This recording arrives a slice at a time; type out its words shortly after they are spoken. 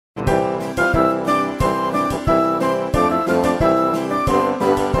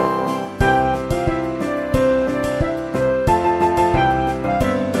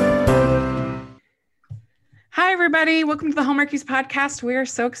everybody. Welcome to the Hallmarkies podcast. We are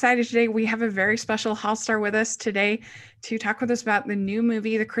so excited today. We have a very special house star with us today to talk with us about the new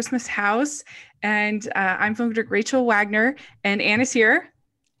movie, The Christmas House. And I'm film critic Rachel Wagner, and Anna's here.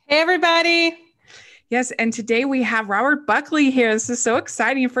 Hey, everybody. Yes, and today we have Robert Buckley here. This is so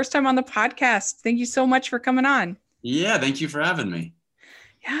exciting. First time on the podcast. Thank you so much for coming on. Yeah, thank you for having me.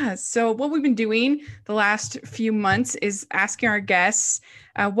 Yeah, so what we've been doing the last few months is asking our guests,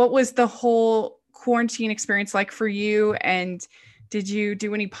 what was the whole quarantine experience like for you, and did you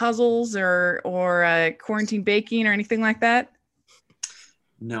do any puzzles or quarantine baking or anything like that?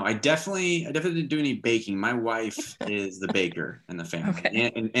 No, I definitely didn't do any baking. My wife is the baker in the family,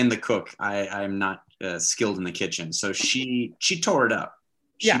 okay. and the cook. I'm not skilled in the kitchen, so she tore it up.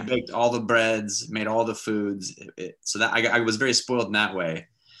 She baked all the breads, made all the foods, so that I was very spoiled in that way.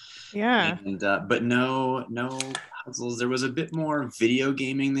 Yeah, and but no puzzles. There was a bit more video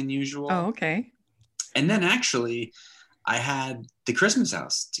gaming than usual. Oh, okay. And then actually, I had The Christmas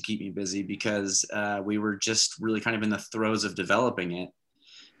House to keep me busy because we were just really kind of in the throes of developing it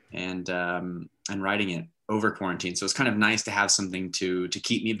and writing it over quarantine. So it's kind of nice to have something to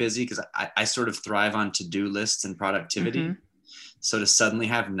keep me busy because I sort of thrive on to-do lists and productivity. Mm-hmm. So to suddenly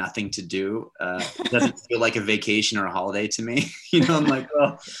have nothing to do doesn't feel like a vacation or a holiday to me. I'm like,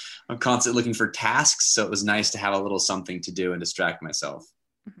 well, I'm constantly looking for tasks. So it was nice to have a little something to do and distract myself.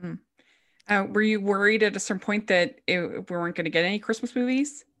 Mm-hmm. Were you worried at a certain point that we weren't going to get any Christmas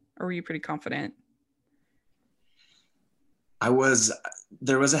movies, or were you pretty confident? There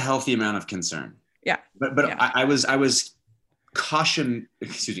was a healthy amount of concern. Yeah. But yeah. I was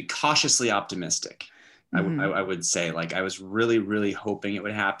cautiously optimistic. Mm-hmm. I would say, like, I was really, really hoping it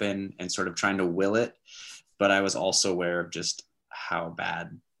would happen and sort of trying to will it. But I was also aware of just how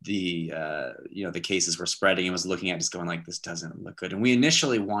bad the cases were spreading and was looking at just going like, this doesn't look good. And we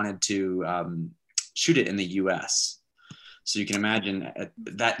initially wanted to shoot it in the US. So you can imagine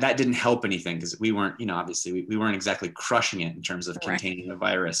that didn't help anything because we weren't, obviously we weren't exactly crushing it in terms of containing the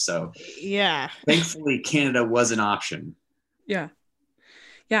virus. So yeah, thankfully Canada was an option. Yeah.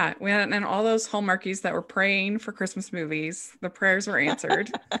 Yeah. And all those Hallmarkies that were praying for Christmas movies, the prayers were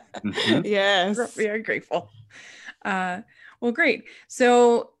answered. Mm-hmm. Yes. We're very grateful. Well, great.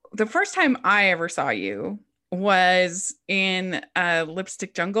 So the first time I ever saw you was in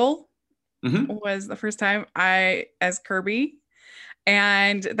Lipstick Jungle. Mm-hmm. Was the first time as Kirby,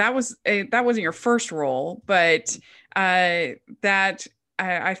 and that wasn't your first role, but I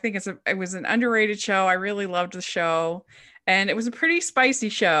think it was an underrated show. I really loved the show, and it was a pretty spicy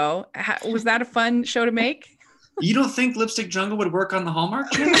show. Was that a fun show to make? You don't think Lipstick Jungle would work on the Hallmark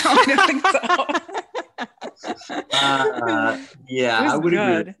Channel? No, I don't think so. Yeah, I would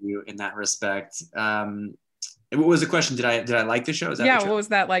agree with you in that respect. What was the question? Did I like the show? What was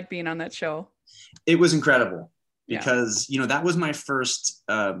that like being on that show? It was incredible because that was my first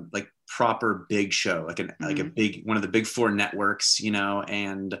like proper big show, like a big one of the big four networks,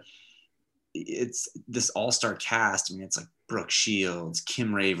 and it's this all-star cast. I mean, it's like Brooke Shields,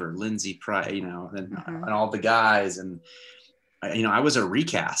 Kim Raver, Lindsay Price, and all the guys, and I was a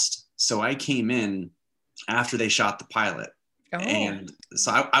recast, so I came in after they shot the pilot. Oh. And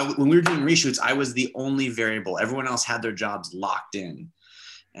so when we were doing reshoots, I was the only variable. Everyone else had their jobs locked in.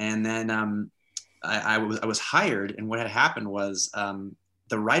 And then I was hired, and what had happened was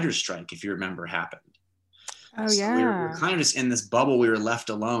the writer's strike, if you remember, happened. Oh, so yeah. We were kind of just in this bubble. We were left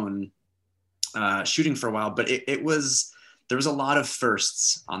alone shooting for a while, but there was a lot of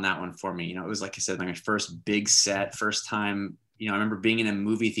firsts on that one for me. It was, like I said, like my first big set, first time, I remember being in a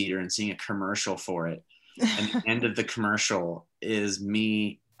movie theater and seeing a commercial for it. And the end of the commercial is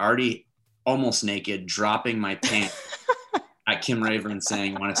me already almost naked, dropping my pants at Kim Raver and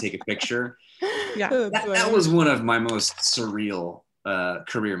saying, "Want to take a picture?" Yeah, that was one of my most surreal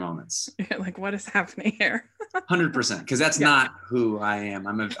career moments. Like, what is happening here? 100%, because that's not who I am.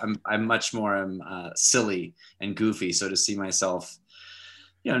 I'm much more silly and goofy. So to see myself,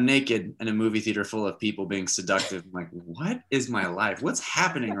 naked in a movie theater full of people being seductive, I'm like, what is my life? What's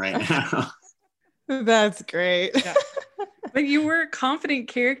happening right now? That's great. Yeah. But you were a confident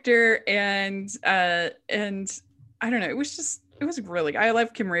character, and I don't know, it was really, I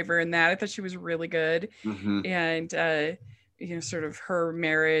love Kim Raver in that. I thought she was really good. Mm-hmm. And sort of her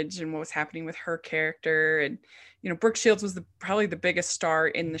marriage and what was happening with her character, and Brooke Shields was probably the biggest star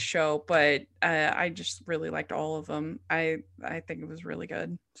in the show, but I just really liked all of them. I think it was really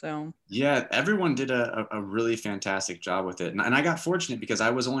good. So yeah, everyone did a really fantastic job with it, and I got fortunate because I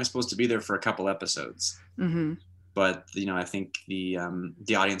was only supposed to be there for a couple episodes. Mm-hmm. But I think the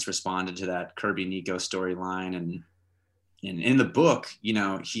audience responded to that Kirby Nico storyline, and in the book,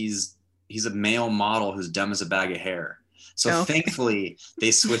 he's he's a male model who's dumb as a bag of hair. So thankfully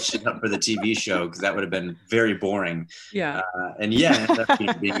they switched it up for the TV show, because that would have been very boring. Yeah. And yeah, ended up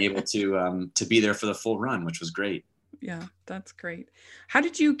being able to be there for the full run, which was great. Yeah, that's great. How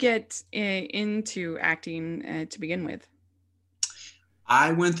did you get into acting to begin with?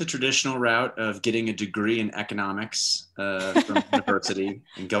 I went the traditional route of getting a degree in economics from university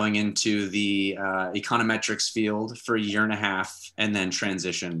and going into the econometrics field for a year and a half, and then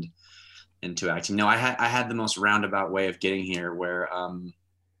transitioned into acting. No, I had the most roundabout way of getting here, where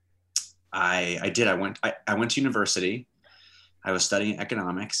I went to university. I was studying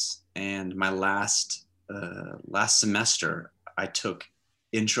economics, and my last semester I took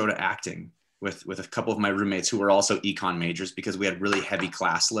intro to acting with a couple of my roommates who were also econ majors, because we had really heavy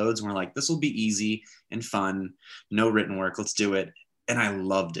class loads, and we're like, this will be easy and fun, no written work, let's do it. And I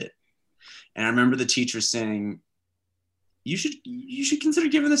loved it. And I remember the teacher saying, you should consider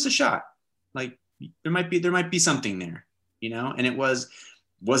giving this a shot. Like, there might be something there, you know? And it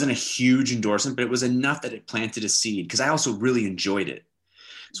wasn't a huge endorsement, but it was enough that it planted a seed, because I also really enjoyed it.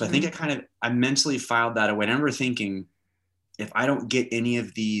 So I think I mentally filed that away. I remember thinking, if I don't get any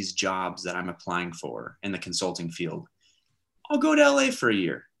of these jobs that I'm applying for in the consulting field, I'll go to LA for a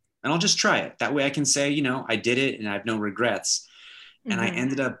year and I'll just try it. That way I can say, you know, I did it and I have no regrets. And I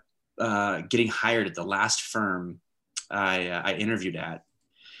ended up getting hired at the last firm I interviewed at.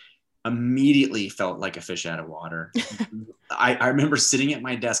 Immediately felt like a fish out of water. I remember sitting at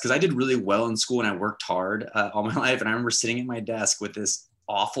my desk, because I did really well in school and I worked hard all my life. And I remember sitting at my desk with this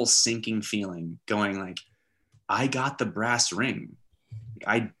awful sinking feeling, going like, I got the brass ring.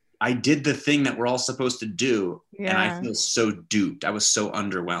 I did the thing that we're all supposed to do. Yeah. And I feel so duped. I was so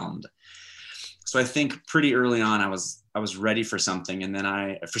underwhelmed. So I think pretty early on, I was ready for something, and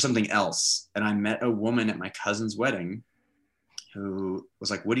then for something else. And I met a woman at my cousin's wedding who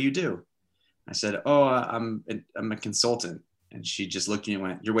was like, what do you do? I said, oh, I'm a consultant. And she just looked at me and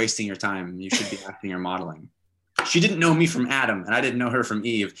went, you're wasting your time. You should be acting or modeling. She didn't know me from Adam, and I didn't know her from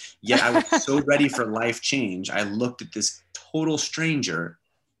Eve. Yet I was so ready for life change. I looked at this total stranger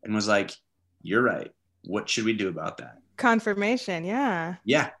and was like, you're right. What should we do about that? Confirmation. Yeah.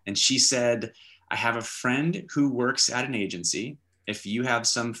 Yeah. And she said, I have a friend who works at an agency. If you have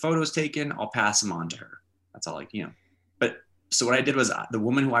some photos taken, I'll pass them on to her. That's all, like, you know. But so what I did was, the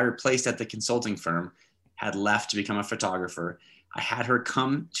woman who I replaced at the consulting firm had left to become a photographer. I had her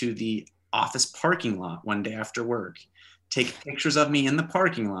come to the office parking lot one day after work, take pictures of me in the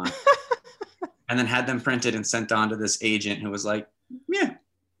parking lot, and then had them printed and sent on to this agent who was like, yeah,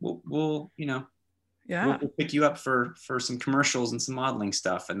 we'll you know, we'll pick you up for some commercials and some modeling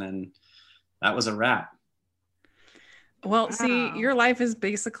stuff. And then that was a wrap. Well, see, your life is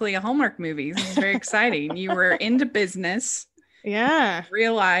basically a Hallmark movie. This is very exciting. You were into business. Yeah.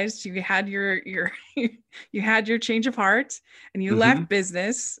 Realized you had your you had your change of heart, and you left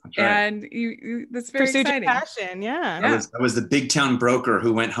business. Right. And you that's very Pursued exciting. Your passion. Yeah. I was the big town broker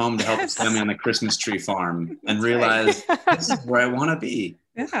who went home to help his family on the Christmas tree farm, and realized this is where I want to be.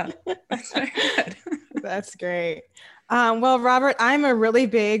 Yeah. That's very good. That's great. Well, Robert, I'm a really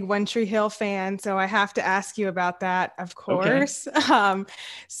big One Tree Hill fan, so I have to ask you about that, of course. Okay.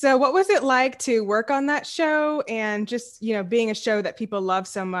 So what was it like to work on that show, and just, you know, being a show that people love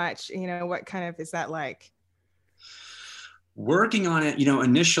so much, you know, what kind of is that like? Working on it, you know,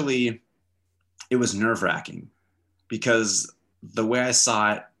 initially it was nerve-wracking, because the way I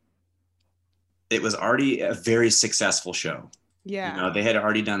saw it, it was already a very successful show. Yeah. You know, they had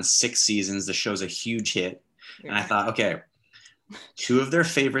already done 6 seasons. The show's a huge hit. And I thought, okay, 2 of their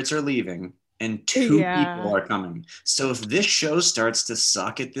favorites are leaving and 2 people are coming. So if this show starts to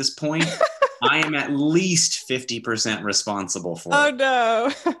suck at this point, I am at least 50% responsible for it. Oh,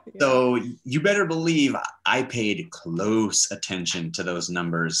 no. So you better believe I paid close attention to those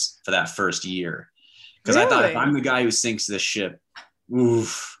numbers for that first year. Because I thought, if I'm the guy who sinks this ship,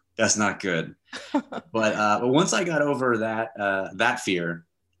 oof, that's not good. But once I got over that fear,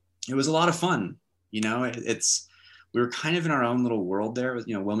 it was a lot of fun. You know, we were kind of in our own little world there.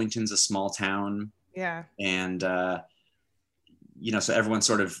 You know, Wilmington's a small town. Yeah. And, you know, so everyone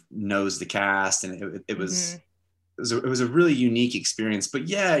sort of knows the cast, and it was a really unique experience. But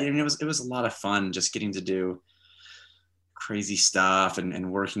yeah, I mean, it was a lot of fun just getting to do crazy stuff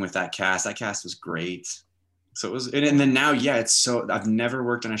and working with that cast. That cast was great. So it was, and then now, yeah, I've never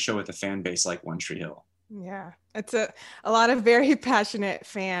worked on a show with a fan base like One Tree Hill. Yeah, it's a lot of very passionate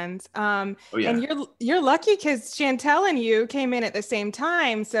fans. And you're lucky because Chantel and you came in at the same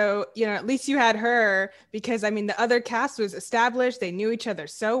time. So, you know, at least you had her, because I mean, the other cast was established. They knew each other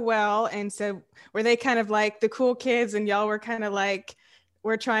so well. And so were they kind of like the cool kids, and y'all were kind of like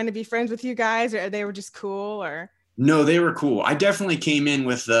were trying to be friends with you guys, or they were just cool, or? No, they were cool. I definitely came in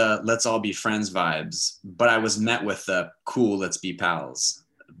with the let's all be friends vibes, but I was met with the cool, let's be pals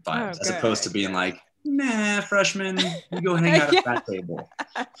vibes, as opposed to being like, nah, freshman, we go hang out at that table.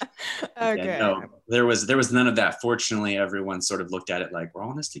 Okay. Yeah, no, there was none of that. Fortunately, everyone sort of looked at it like, we're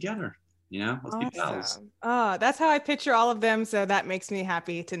all in this together, let's be pals. Oh, that's how I picture all of them. So that makes me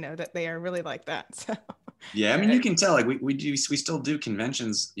happy to know that they are really like that. So. Yeah, I mean, you can tell, like we still do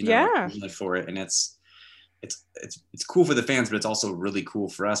conventions, for it, and it's cool for the fans, but it's also really cool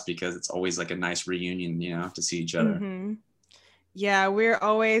for us because it's always like a nice reunion, to see each other. Mm-hmm. Yeah, we're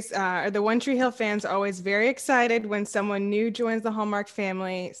always, the One Tree Hill fans are always very excited when someone new joins the Hallmark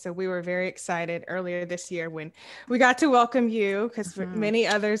family. So we were very excited earlier this year when we got to welcome you, because many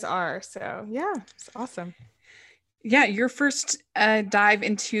others are. So yeah, it's awesome. Yeah, your first dive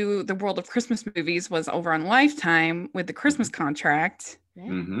into the world of Christmas movies was over on Lifetime with the Christmas Contract.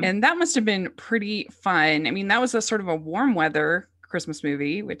 Mm-hmm. And that must have been pretty fun. I mean, that was a sort of a warm weather Christmas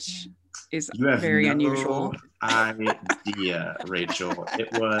movie, which is very unusual. Idea, Rachel.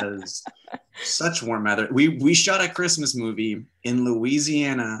 It was such warm weather. We shot a Christmas movie in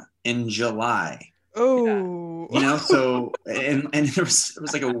Louisiana in July. Oh, so and there was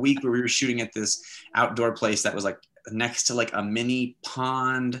like a week where we were shooting at this outdoor place that was like next to like a mini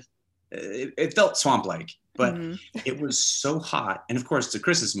pond. It felt swamp-like, but it was so hot. And of course, it's a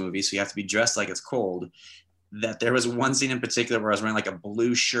Christmas movie, so you have to be dressed like it's cold. That there was one scene in particular where I was wearing like a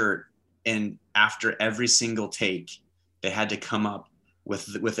blue shirt, and after every single take, they had to come up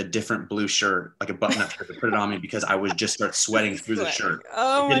with a different blue shirt, like a button-up shirt, to put it on me because I would just start sweating through the shirt.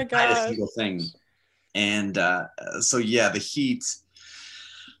 Oh my god! A single thing, and so yeah, the heat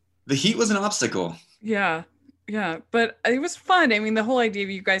was an obstacle. Yeah, but it was fun. I mean, the whole idea of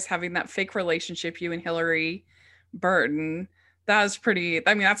you guys having that fake relationship, you and Hillary Burton, that was pretty.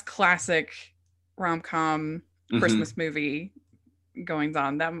 I mean, that's classic rom-com Christmas movie goings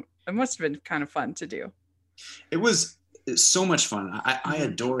on. That it must have been kind of fun to do. It was so much fun. I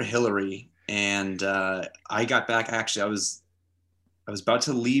adore Hillary, and I got back. Actually, I was about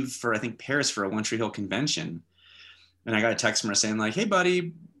to leave for, I think, Paris for a One Tree Hill convention, and I got a text from her saying like, "Hey,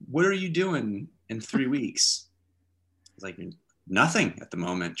 buddy, what are you doing in 3 weeks?" I was like, "Nothing at the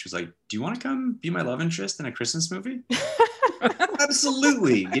moment." She was like, "Do you want to come be my love interest in a Christmas movie?"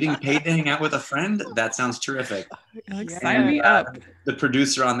 Absolutely. Getting paid to hang out with a friend, that sounds terrific. Sign me up. The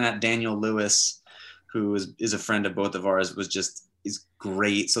producer on that, Daniel Lewis, who is a friend of both of ours, is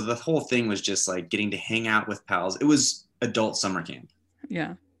great. So the whole thing was just like getting to hang out with pals. It was adult summer camp.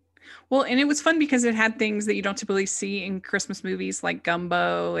 Yeah. Well, and it was fun because it had things that you don't typically see in Christmas movies, like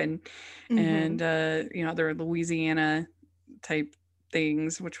Gumbo and other Louisiana type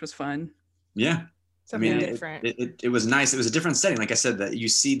things, which was fun. Yeah. Something different. It was nice. It was a different setting. Like I said, that you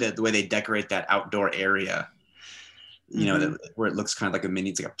see that the way they decorate that outdoor area, where it looks kind of like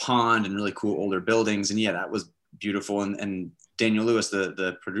it's like a pond and really cool older buildings. And yeah, that was beautiful. And Daniel Lewis,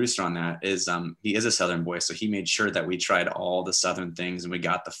 the producer on that, he is a Southern boy. So he made sure that we tried all the Southern things and we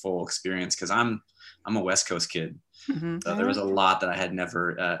got the full experience, because I'm a West Coast kid. So there was a lot that I had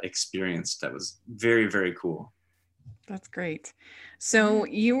never experienced that was very, very cool. That's great. So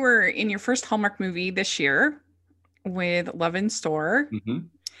you were in your first Hallmark movie this year with Love in Store. Yes.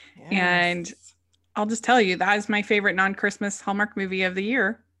 And I'll just tell you, that is my favorite non-Christmas Hallmark movie of the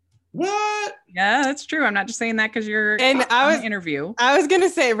year. What? Yeah, that's true. I'm not just saying that because you're on an interview. I was going to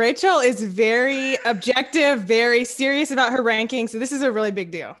say, Rachel is very objective, very serious about her ranking. So this is a really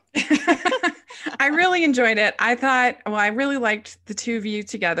big deal. I really enjoyed it. I really liked the two of you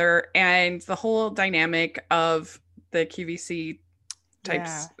together and the whole dynamic of the QVC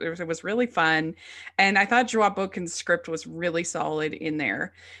types. Yeah. It was really fun. And I thought Joie Boken's script was really solid in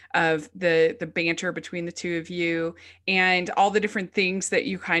there, of the banter between the two of you and all the different things that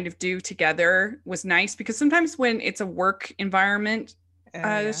you kind of do together was nice, because sometimes when it's a work environment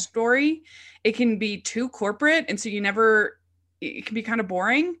story, it can be too corporate. And so it can be kind of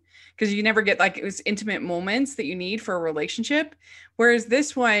boring because you never get like those intimate moments that you need for a relationship. Whereas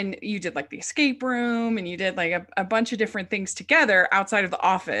this one, you did like the escape room and you did like a bunch of different things together outside of the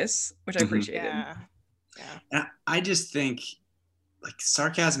office, which I appreciated. Yeah. And I just think like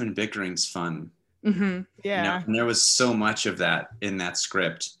sarcasm and bickering's fun. Mm-hmm. Yeah. And there was so much of that in that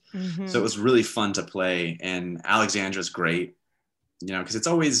script. Mm-hmm. So it was really fun to play. And Alexandra's great, because it's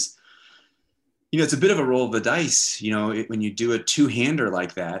always, it's a bit of a roll of the dice, when you do a two-hander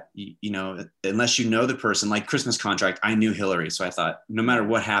like that, unless you know the person, like Christmas Contract, I knew Hillary. So I thought, no matter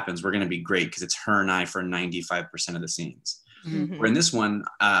what happens, we're going to be great because it's her and I for 95% of the scenes. Mm-hmm. Where in this one,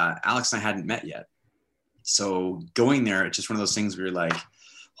 Alex and I hadn't met yet. So going there, it's just one of those things where you're like,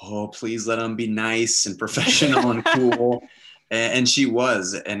 oh, please let them be nice and professional and cool. And she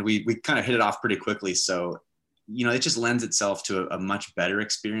was, and we kind of hit it off pretty quickly. So, you know, it just lends itself to a much better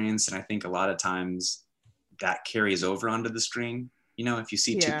experience. And I think a lot of times that carries over onto the screen. You know, if you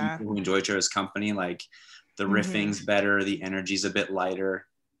see two people who enjoy each other's company, like the riffing's better, the energy's a bit lighter.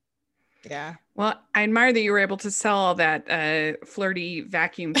 Yeah. Well, I admire that you were able to sell all that flirty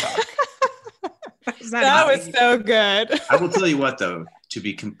vacuum talk. That was so good. I will tell you what, though, to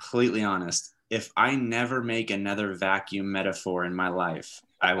be completely honest, if I never make another vacuum metaphor in my life,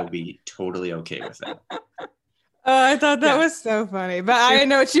 I will be totally okay with that. Oh, I thought that was so funny, but I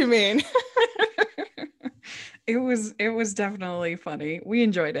know what you mean. It was definitely funny. We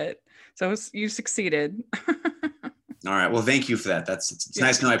enjoyed it. So you succeeded. All right. Well, thank you for that. It's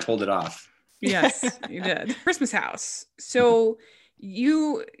nice to know I pulled it off. Yes, you did. Christmas House. So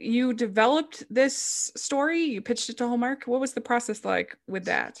you developed this story, you pitched it to Hallmark. What was the process like with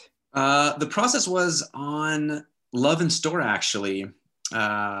that? The process was on Love and Store, actually.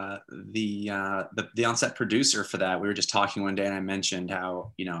 The on-set producer for that, we were just talking one day and I mentioned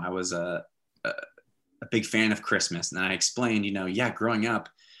how, you know, I was a big fan of Christmas. And I explained, you know, growing up,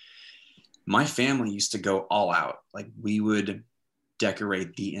 my family used to go all out. Like, we would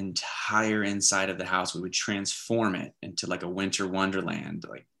decorate the entire inside of the house. We would transform it into like a winter wonderland,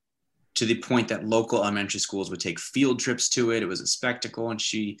 like to the point that local elementary schools would take field trips to it. It was a spectacle. And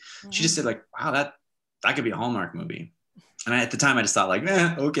she just said, like, wow, that could be a Hallmark movie. And at the time I just thought, like,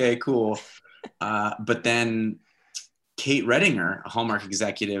 okay, cool. But then Kate Redinger, a Hallmark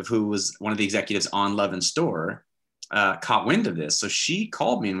executive who was one of the executives on Love and Store, caught wind of this. So she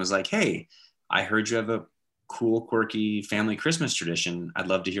called me and was like, hey, I heard you have a cool, quirky family Christmas tradition. I'd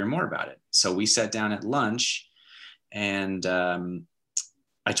love to hear more about it. So we sat down at lunch and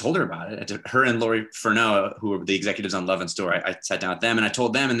I told her about it. Her and Lori Furneaux, who were the executives on Love and Store, I sat down with them and I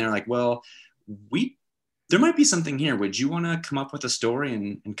told them, and they're like, well, there might be something here. Would you want to come up with a story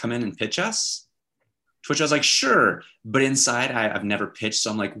and come in and pitch us? To which I was like, sure. But inside I've never pitched.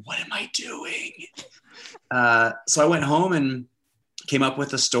 So I'm like, what am I doing? So I went home and came up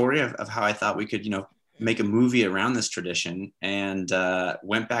with a story of how I thought we could, you know, make a movie around this tradition, and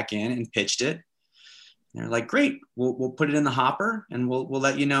went back in and pitched it. And they're like, great, we'll put it in the hopper and we'll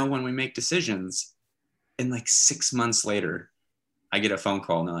let you know when we make decisions. And like 6 months later, I get a phone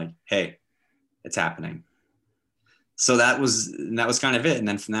call and they're like, hey, it's happening. So that was kind of it. And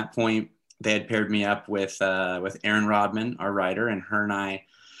then from that point, they had paired me up with Erin Rodman, our writer, and her and I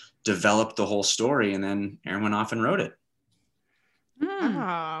developed the whole story. And then Erin went off and wrote it.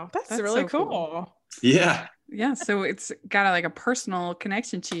 Wow, that's really so cool. Yeah. Yeah. So it's got a personal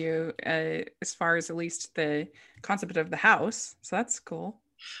connection to you, as far as at least the concept of the house. So that's cool.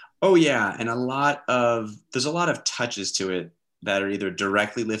 Oh yeah. And there's a lot of touches to it that are either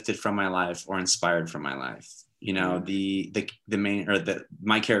directly lifted from my life or inspired from my life. You know, the main, or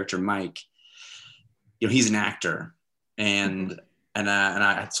my character, Mike, you know, he's an actor, and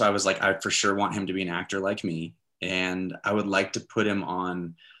so I was like, I for sure want him to be an actor like me. And I would like to put him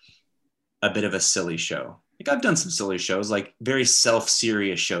on a bit of a silly show. Like, I've done some silly shows, like very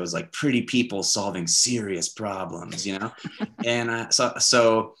self-serious shows, like Pretty People solving serious problems, you know? And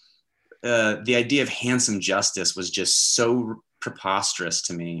so the idea of Handsome Justice was just so preposterous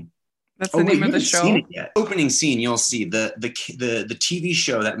to me. That's the name of the show. Seen it yet. Opening scene, you'll see the TV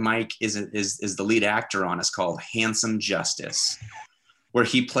show that Mike is the lead actor on is called Handsome Justice, where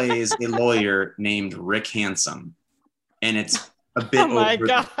he plays a lawyer named Rick Handsome, and it's a bit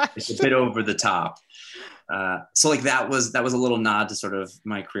it's a bit over the top. So like that was a little nod to sort of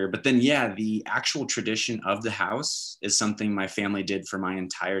my career. But then the actual tradition of the house is something my family did for my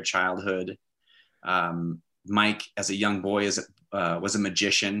entire childhood. Mike, as a young boy, was a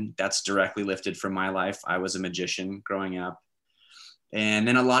magician. That's directly lifted from my life. I was a magician growing up. And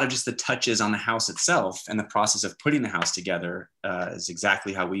then a lot of just the touches on the house itself and the process of putting the house together is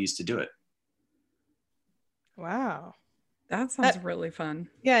exactly how we used to do it. Wow. That sounds really fun.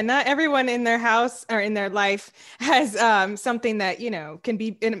 Yeah, not everyone in their house or in their life has something that, you know, can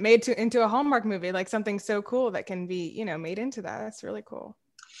be made into a Hallmark movie, like something so cool that can be, you know, made into that. That's really cool.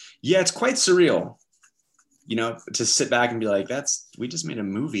 Yeah, it's quite surreal, you know, to sit back and be like, we just made a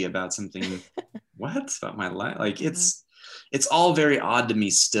movie about something, about my life. Like it's all very odd to me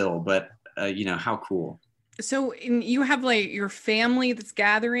still, but you know, how cool. So you have like your family that's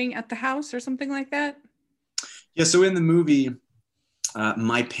gathering at the house or something like that? Yeah, so in the movie,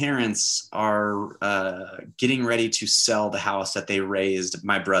 my parents are getting ready to sell the house that they raised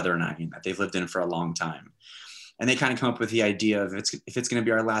my brother and I, that they've lived in for a long time. And they kind of come up with the idea of if it's going to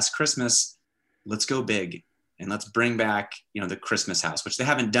be our last Christmas, let's go big and let's bring back, the Christmas house, which they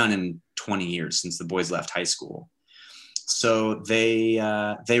haven't done in 20 years since the boys left high school. So they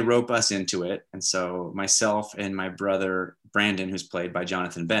rope us into it. And so myself and my brother, Brandon, who's played by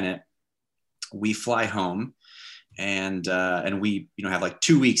Jonathan Bennett, we fly home and we, have like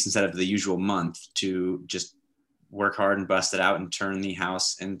 2 weeks instead of the usual month to just work hard and bust it out and turn the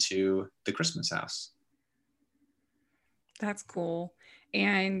house into the Christmas house. That's cool.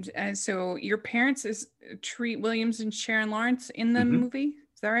 And so your parents is Treat Williams and Sharon Lawrence in the movie.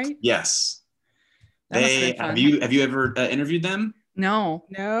 Is that right? Yes. Have you ever interviewed them? No,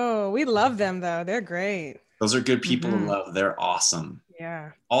 we love them though. They're great. Those are good people to love. They're awesome.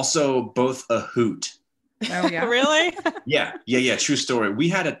 Yeah. Also both a hoot. Oh yeah. Really? Yeah. True story. We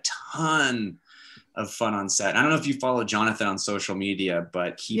had a ton of fun on set. I don't know if you follow Jonathan on social media,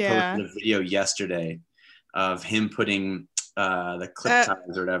 but he posted a video yesterday of him putting the clip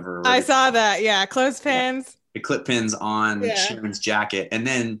ties or whatever. I saw that. Yeah. Clothespins. The clip pins on Sharon's jacket, and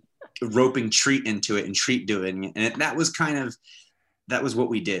then roping Treat into it and Treat doing it. And that was what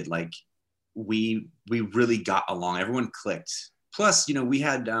we did. Like we really got along. Everyone clicked. Plus, we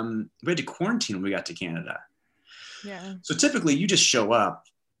had to quarantine when we got to Canada. Yeah. So typically you just show up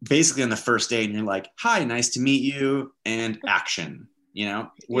basically on the first day and you're like, hi, nice to meet you, and action,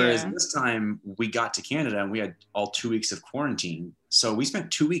 whereas this time we got to Canada and we had all 2 weeks of quarantine. So we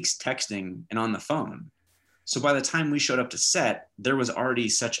spent 2 weeks texting and on the phone. So by the time we showed up to set, there was already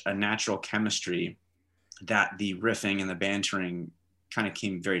such a natural chemistry that the riffing and the bantering kind of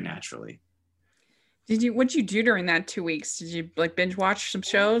came very naturally. What'd you do during that 2 weeks? Did you like binge watch some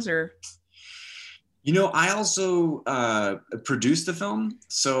shows or? I also produced the film.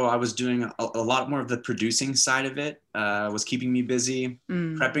 So I was doing a lot more of the producing side of it, was keeping me busy,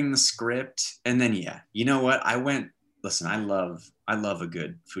 prepping the script. And then, you know what? I love a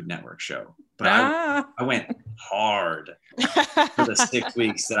good Food Network show, but I went hard for the 6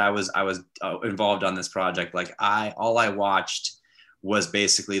 weeks that I was involved on this project. Like all I watched was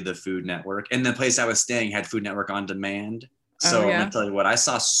basically the Food Network, and the place I was staying had Food Network on demand. So I'm gonna tell you what, I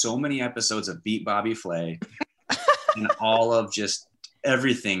saw so many episodes of Beat Bobby Flay and all of just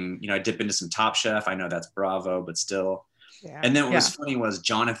everything. I dip into some Top Chef. I know that's Bravo, but still. Yeah. And then what was funny was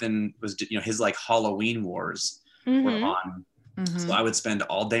Jonathan was, his like Halloween Wars were on. So I would spend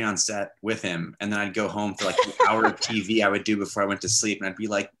all day on set with him, and then I'd go home for like the hour of TV I would do before I went to sleep, and I'd be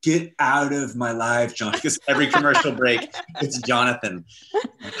like, get out of my life, John, because every commercial break, it's Jonathan.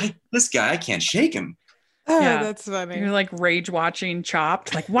 This guy, I can't shake him. Oh, yeah, that's funny. You're like rage watching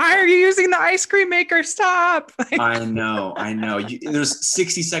Chopped. Like, why are you using the ice cream maker? Stop. I know. There's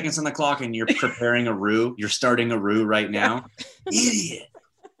 60 seconds on the clock and you're preparing a roux. You're starting a roux right now. Idiot.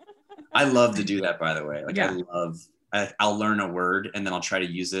 I love to do that, by the way. Like, I'll learn a word and then I'll try to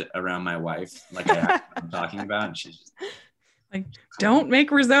use it around my wife. Like I'm talking about, and she's just like, don't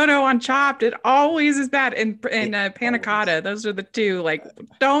make risotto on Chopped. It always is bad. And panna cotta. Those are the two. Like,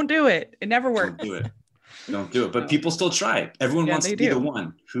 don't do it. It never works. Don't do it. But people still try it. Everyone wants to be the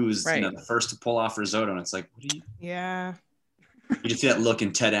one who's the first to pull off risotto. And it's like, what are you? Yeah. You just see that look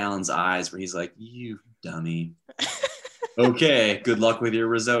in Ted Allen's eyes where he's like, you dummy. Okay, good luck with your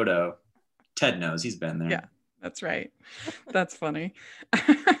risotto. Ted knows. He's been there. Yeah, that's right. That's funny.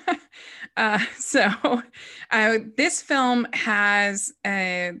 So this film has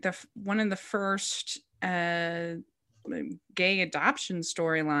one of the first gay adoption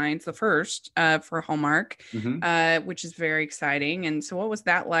storylines, the first for Hallmark, which is very exciting. And so what was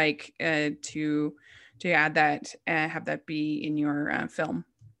that like to add that, have that be in your film?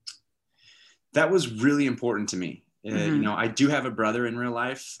 That was really important to me. I do have a brother in real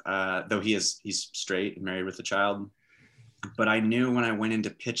life, though he's straight and married with a child. But I knew when I went in to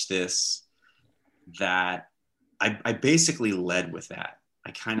pitch this that I basically led with that.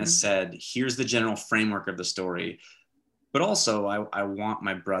 I kind of said, here's the general framework of the story. But also, I want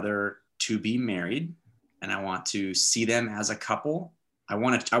my brother to be married, and I want to see them as a couple. I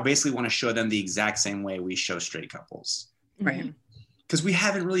basically want to show them the exact same way we show straight couples. Right. Because we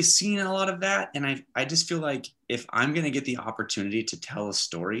haven't really seen a lot of that. And I just feel like if I'm going to get the opportunity to tell a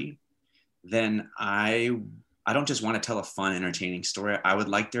story, then I don't just want to tell a fun, entertaining story. I would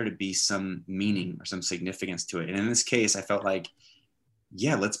like there to be some meaning or some significance to it. And in this case, I felt like,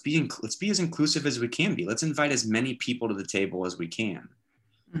 yeah, let's be as inclusive as we can be. Let's invite as many people to the table as we can,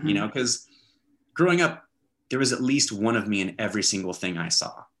 because growing up, there was at least one of me in every single thing I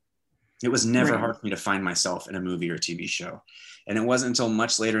saw. It was never hard for me to find myself in a movie or TV show. And it wasn't until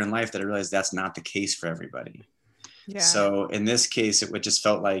much later in life that I realized that's not the case for everybody. Yeah. So in this case, it just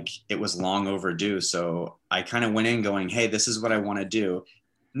felt like it was long overdue. So I kind of went in going, hey, this is what I want to do.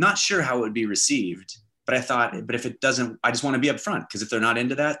 Not sure how it would be received, But I thought, but if it doesn't, I just want to be upfront, because if they're not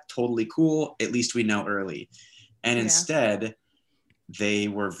into that, totally cool. At least we know early. And instead, they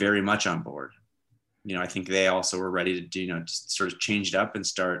were very much on board. I think they also were ready to do, just sort of change it up and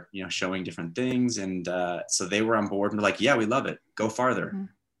start, showing different things. And so they were on board and were like, yeah, we love it. Go farther. Mm-hmm.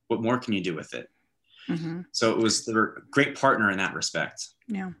 What more can you do with it? Mm-hmm. So they were a great partner in that respect.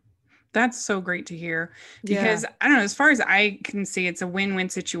 Yeah. That's so great to hear, because I don't know, as far as I can see, it's a win-win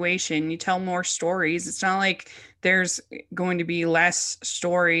situation. You tell more stories. It's not like there's going to be less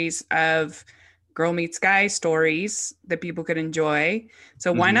stories of girl meets guy stories that people could enjoy.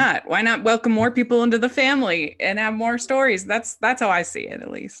 So why not? Why not welcome more people into the family and have more stories? That's how I see it,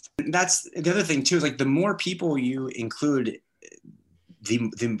 at least. That's the other thing too, is like the more people you include,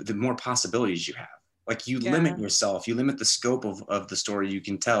 the more possibilities you have. Like you limit yourself, you limit the scope of the story you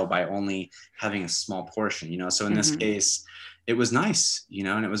can tell by only having a small portion, So in this case, it was nice,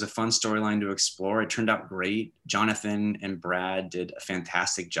 and it was a fun storyline to explore. It turned out great. Jonathan and Brad did a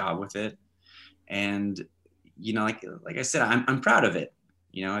fantastic job with it. And, like I said, I'm proud of it.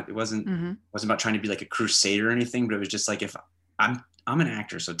 It wasn't about trying to be like a crusader or anything, but it was just like, if I'm an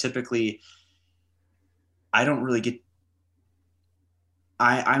actor. So typically I don't really get,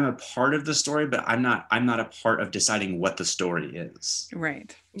 I'm a part of the story, but I'm not a part of deciding what the story is.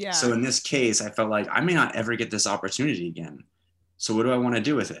 Right. Yeah. So in this case, I felt like I may not ever get this opportunity again. So what do I want to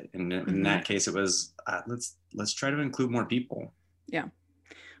do with it? And in that case, it was, let's try to include more people. Yeah.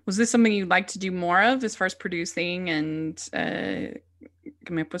 Was this something you'd like to do more of as far as producing and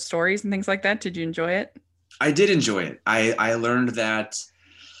coming up with stories and things like that? Did you enjoy it? I did enjoy it. I learned that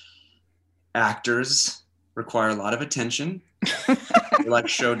actors require a lot of attention. We're like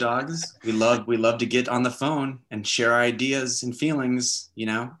show dogs. We love to get on the phone and share ideas and feelings,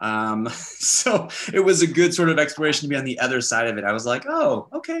 So it was a good sort of exploration to be on the other side of it. I was like, oh,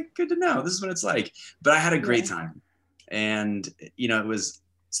 okay, good to know. This is what it's like. But I had a great time. And,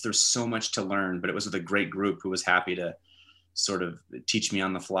 there's so much to learn, but it was with a great group who was happy to sort of teach me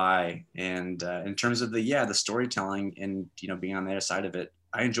on the fly. And in terms of the storytelling and, being on the other side of it,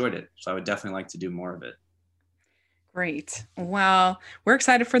 I enjoyed it. So I would definitely like to do more of it. Great. Well, we're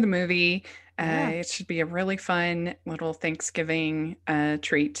excited for the movie. It should be a really fun little Thanksgiving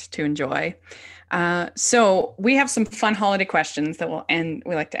treat to enjoy. So we have some fun holiday questions that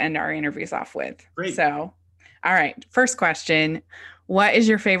we like to end our interviews off with. Great. So, all right. First question. What is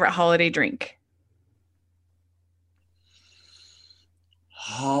your favorite holiday drink?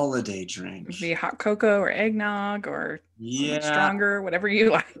 Holiday drink. It could be hot cocoa or eggnog or stronger, whatever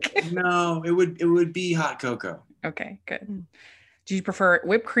you like. No, it would be hot cocoa. Okay, good. Do you prefer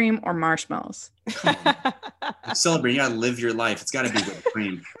whipped cream or marshmallows? Celebrate. You gotta live your life. It's gotta be whipped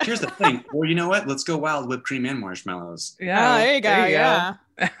cream. Here's the thing. Or you know what? Let's go wild, whipped cream and marshmallows. Yeah, there you go.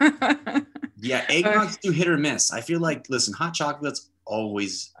 Yeah, eggnog's too hit or miss. I feel like, listen, hot chocolate's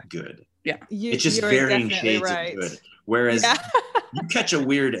always good. Yeah. It's just varying shades of good. Whereas you catch a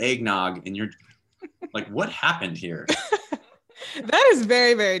weird eggnog and you're like, what happened here? That is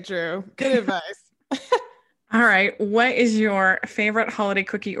very, very true. Good advice. All right. What is your favorite holiday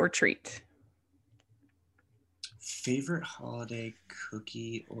cookie or treat? Favorite holiday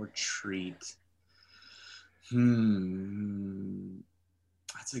cookie or treat?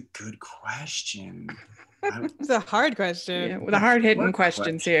 That's a good question. It's a hard question. Yeah, with the hard-hitting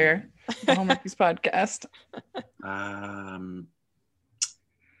questions here. The Hallmarkies podcast.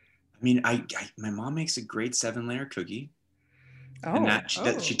 My mom makes a great 7-layer cookie. Oh, and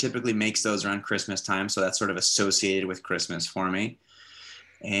she typically makes those around Christmas time, so that's sort of associated with Christmas for me.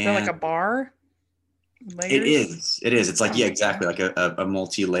 And is that like a bar? Layers? It is. It's like exactly like a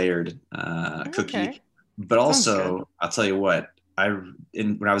multi-layered cookie. Okay. But also, I'll tell you what.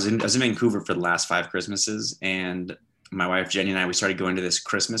 When I was in Vancouver for the last 5 Christmases, and my wife Jenny and I, we started going to this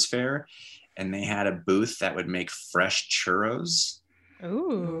Christmas fair, and they had a booth that would make fresh churros.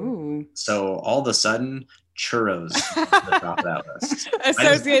 Ooh! So all of a sudden, churros at the top of that list.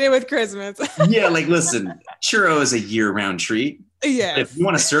 Associated with Christmas. Yeah, like listen, churro is a year-round treat. Yeah. If you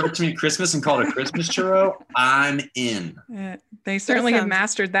want to serve it to me at Christmas and call it a Christmas churro, I'm in. They certainly have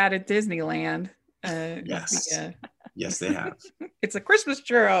mastered that at Disneyland. Yes. Yes, they have. It's a Christmas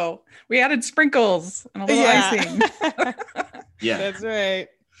churro. We added sprinkles and a little icing. Yeah. That's right.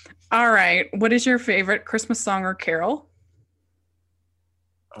 All right. What is your favorite Christmas song or carol?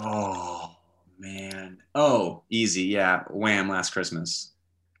 Oh, man. Oh, easy. Yeah. Wham! Last Christmas.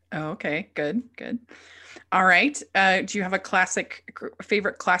 Oh, okay. Good. All right. Do you have a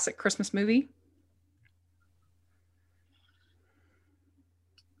favorite classic Christmas movie?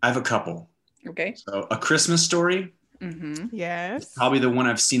 I have a couple. Okay. So A Christmas Story. Mm-hmm. Yes. It's probably the one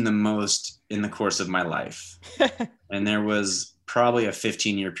I've seen the most in the course of my life. And there was probably a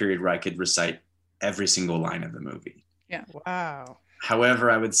 15-year period where I could recite every single line of the movie. Yeah. Wow. However,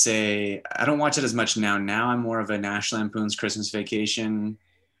 I would say I don't watch it as much now. Now I'm more of a National Lampoon's Christmas Vacation,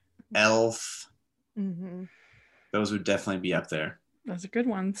 Elf. Mm-hmm. Those would definitely be up there. Those are good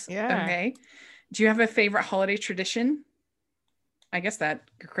ones. Yeah. Okay. Do you have a favorite holiday tradition? I guess that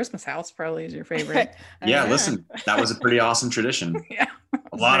your Christmas house probably is your favorite. Yeah, listen, that was a pretty awesome tradition. Yeah.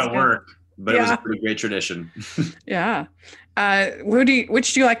 A lot of work, but it was Yeah. a pretty great tradition. Yeah.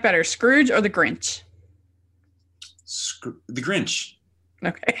 Which do you like better, Scrooge or the Grinch? The Grinch.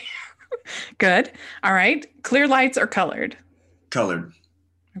 Okay. Good. All right. Clear lights or colored? Colored.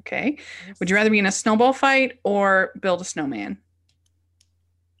 Okay. Would you rather be in a snowball fight or build a snowman?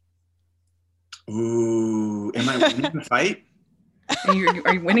 Ooh, am I winning the fight? Are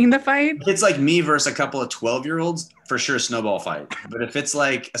you winning the fight? If it's like me versus a couple of 12-year-olds, for sure snowball fight. But if it's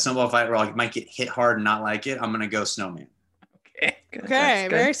like a snowball fight where I might get hit hard and not like it, I'm going to go snowman. Okay. Good. Okay.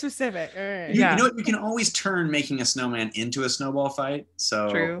 Very specific. All right. You know what? You can always turn making a snowman into a snowball fight. So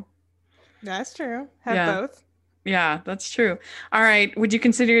True. That's true. Have both. Yeah, that's true. All right. Would you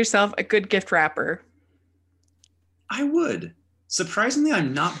consider yourself a good gift wrapper? I would. Surprisingly,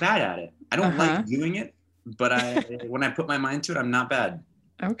 I'm not bad at it. I don't like doing it, but when I put my mind to it, I'm not bad.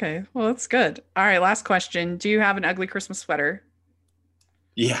 Okay. Well, that's good. All right. Last question. Do you have an ugly Christmas sweater?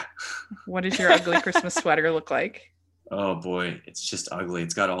 Yeah. What does your ugly Christmas sweater look like? Oh boy, it's just ugly.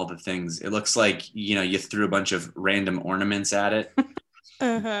 It's got all the things. It looks like, you threw a bunch of random ornaments at it.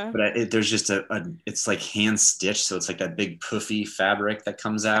 But there's just it's like hand stitched. So it's like that big puffy fabric that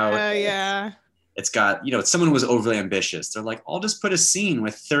comes out. Oh, yeah. It's got, someone who was overly ambitious. They're like, I'll just put a scene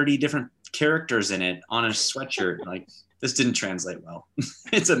with 30 different characters in it on a sweatshirt. Like, this didn't translate well.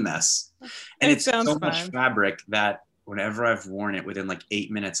 It's a mess. And it's so much fabric that whenever I've worn it within like 8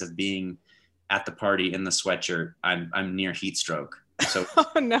 minutes of being at the party in the sweatshirt, I'm near heat stroke. So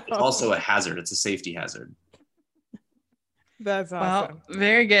it's also a hazard. It's a safety hazard. That's awesome. Well,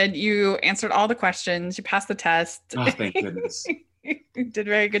 very good. You answered all the questions. You passed the test. Oh, thank goodness. You did a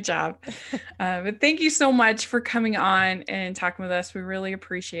very good job. But thank you so much for coming on and talking with us. We really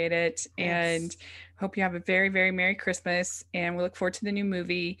appreciate it. Yes. And hope you have a very, very Merry Christmas. And we look forward to the new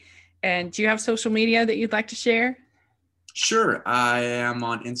movie. And do you have social media that you'd like to share? Sure. I am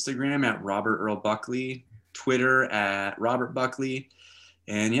on Instagram at Robert Earl Buckley, Twitter at Robert Buckley.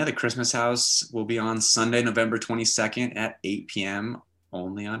 And yeah, the Christmas House will be on Sunday, November 22nd at 8 p.m.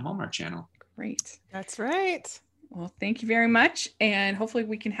 only on Hallmark Channel. Great. That's right. Well, thank you very much. And hopefully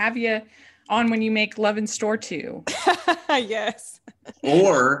we can have you on when you make Love in Store 2. Yes.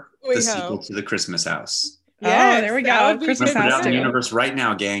 Or the sequel to the Christmas House. Yes, there we go. Christmas House. Put it out in the universe right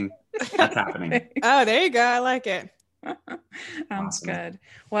now, gang. That's happening. Oh, there you go. I like it. Sounds good.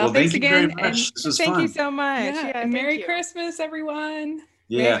 Well, thanks thank again. You very much. This was thank fun. you so much. Yeah, Merry Christmas, everyone.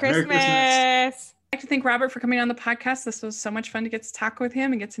 Yeah, Merry Christmas. I'd like to thank Robert for coming on the podcast. This was so much fun to get to talk with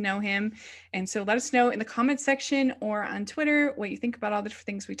him and get to know him. And so let us know in the comments section or on Twitter what you think about all the different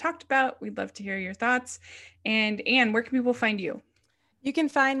things we talked about. We'd love to hear your thoughts. And Anne, where can people find you? You can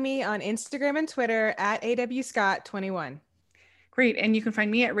find me on Instagram and Twitter at awscott21. Great. And you can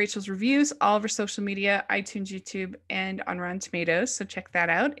find me at Rachel's Reviews, all of our social media, iTunes, YouTube, and on Rotten Tomatoes. So check that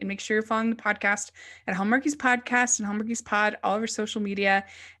out. And make sure you're following the podcast at Hallmarkies Podcast and Hallmarkies Pod, all of our social media.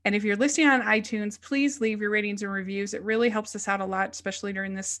 And if you're listening on iTunes, please leave your ratings and reviews. It really helps us out a lot, especially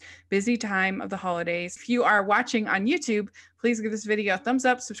during this busy time of the holidays. If you are watching on YouTube, please give this video a thumbs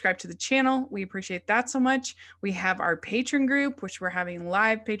up, subscribe to the channel. We appreciate that so much. We have our patron group, which we're having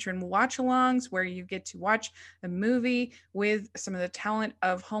live patron watch-alongs where you get to watch the movie with some of the talent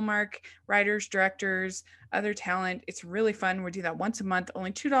of Hallmark writers, directors, other talent. It's really fun. We do that once a month,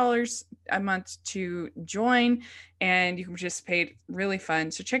 only $2 a month to join, and you can participate. Really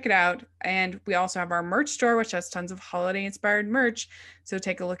fun. So check it out. And we also have our merch store, which has tons of holiday inspired merch. So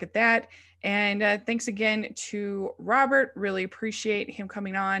take a look at that. And thanks again to Robert. Really appreciate him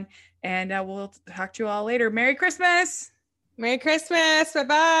coming on. And we'll talk to you all later. Merry Christmas. Merry Christmas.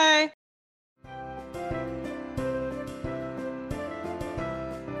 Bye-bye.